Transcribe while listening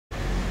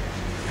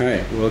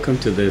Hi, welcome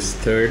to this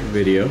third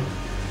video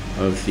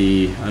of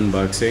the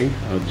unboxing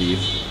of the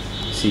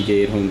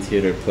Seagate Home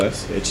Theater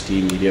Plus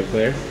HD media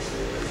player.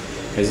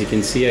 As you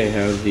can see, I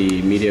have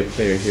the media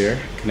player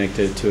here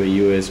connected to a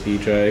USB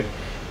drive,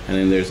 and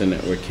then there's a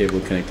network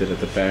cable connected at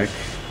the back.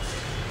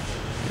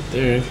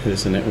 Right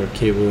there's a network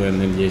cable,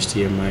 and then the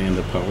HDMI and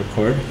the power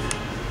cord.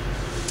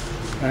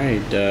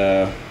 Alright,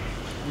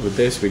 with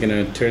this we're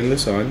gonna turn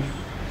this on,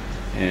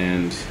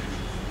 and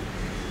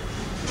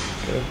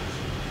go.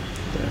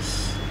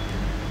 This.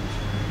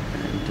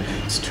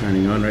 It's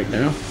turning on right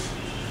now.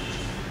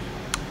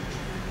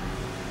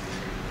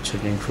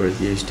 Checking for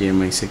the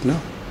HDMI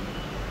signal.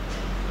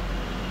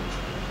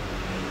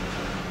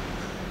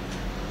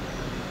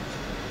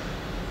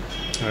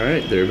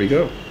 Alright, there we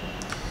go.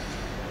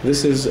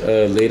 This is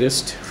a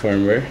latest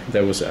firmware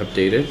that was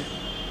updated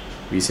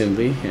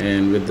recently,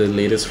 and with the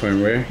latest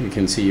firmware you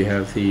can see you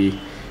have the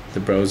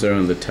browser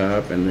on the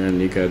top, and then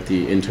you got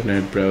the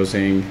internet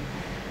browsing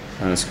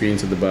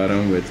screens at the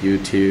bottom with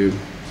YouTube,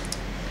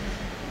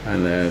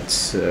 and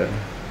that's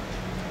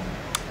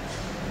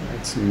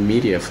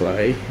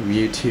MediaFly,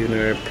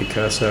 ViewTuner,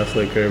 Picasa,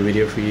 Flickr,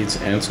 video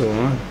feeds, and so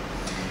on.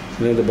 And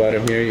then at the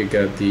bottom here you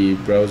got the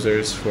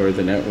browsers for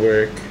the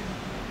network.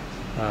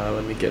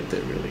 Let me get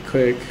there really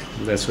quick.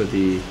 That's with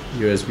the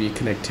USB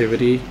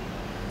connectivity,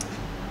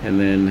 and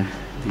then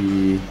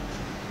the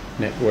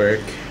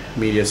network,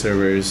 media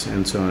servers,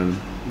 and so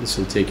on. This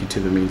will take you to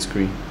the main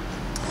screen.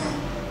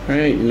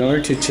 Alright, in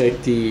order to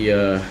check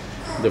the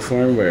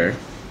firmware,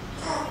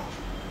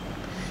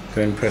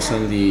 go ahead and press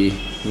on the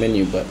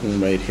menu button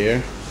right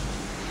here,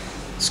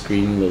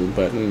 screen little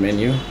button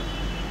menu,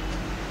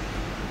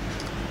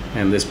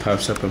 and this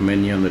pops up a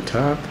menu on the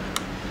top,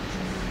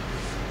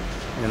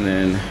 and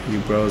then you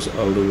browse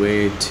all the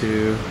way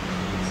to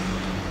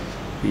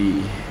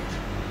the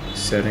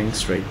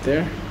settings right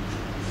there,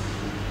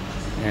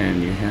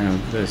 and you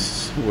have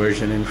this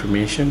version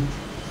information.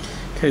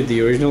 Okay,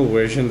 the original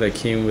version that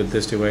came with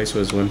this device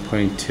was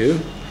 1.2.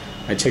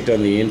 I checked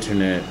on the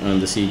internet on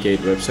the Seagate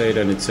website,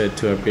 and it said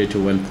to upgrade to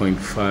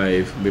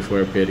 1.5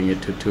 before upgrading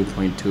it to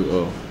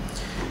 2.20.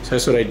 So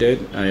that's what I did.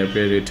 I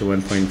upgraded to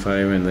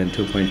 1.5 and then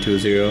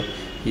 2.20,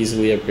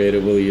 easily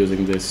upgradable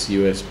using this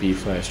USB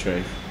flash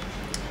drive.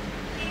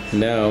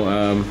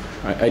 Now,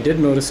 I did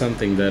notice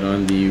something, that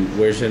on the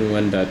version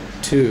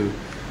 1.2,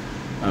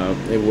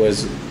 it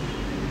was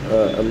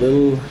a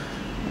little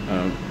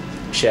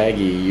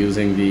shaggy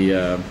using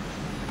the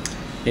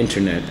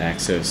internet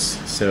access,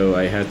 so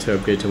I had to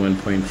upgrade to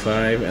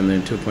 1.5 and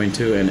then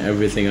 2.2, and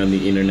everything on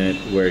the internet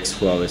works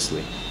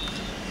flawlessly.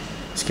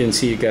 As you can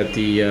see, you got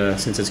the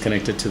since it's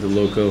connected to the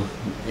local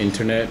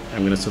internet,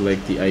 I'm going to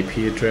select the IP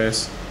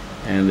address,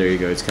 and there you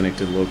go, it's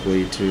connected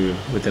locally to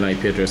with an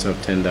IP address of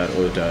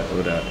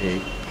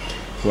 10.0.0.8.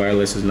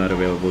 Wireless is not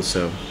available,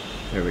 so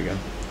there we go.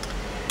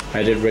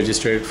 I did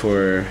register it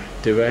for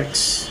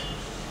DivX,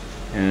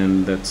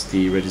 and that's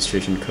the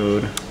registration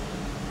code.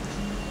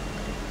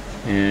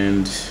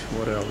 And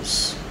what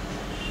else?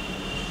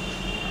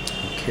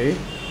 Okay,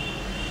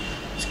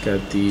 it's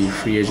got the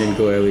Freeagent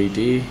Go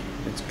LED.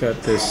 It's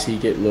got the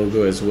Seagate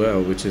logo as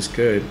well, which is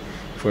good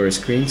for a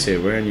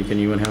screensaver, and you can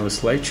even have a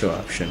slideshow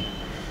option.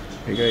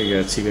 There you go,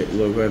 you got Seagate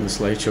logo and the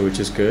slideshow, which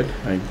is good.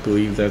 I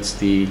believe that's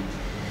the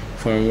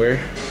firmware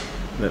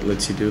that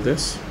lets you do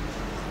this.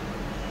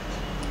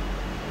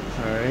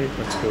 Alright,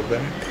 let's go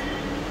back.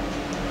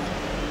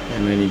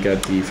 And then you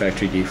got the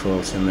factory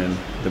defaults, and then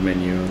the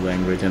menu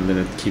language, and then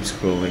it keeps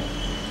scrolling.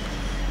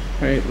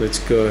 Alright, let's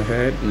go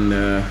ahead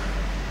and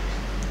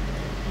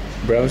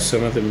browse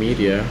some of the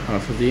media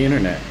off of the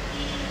internet.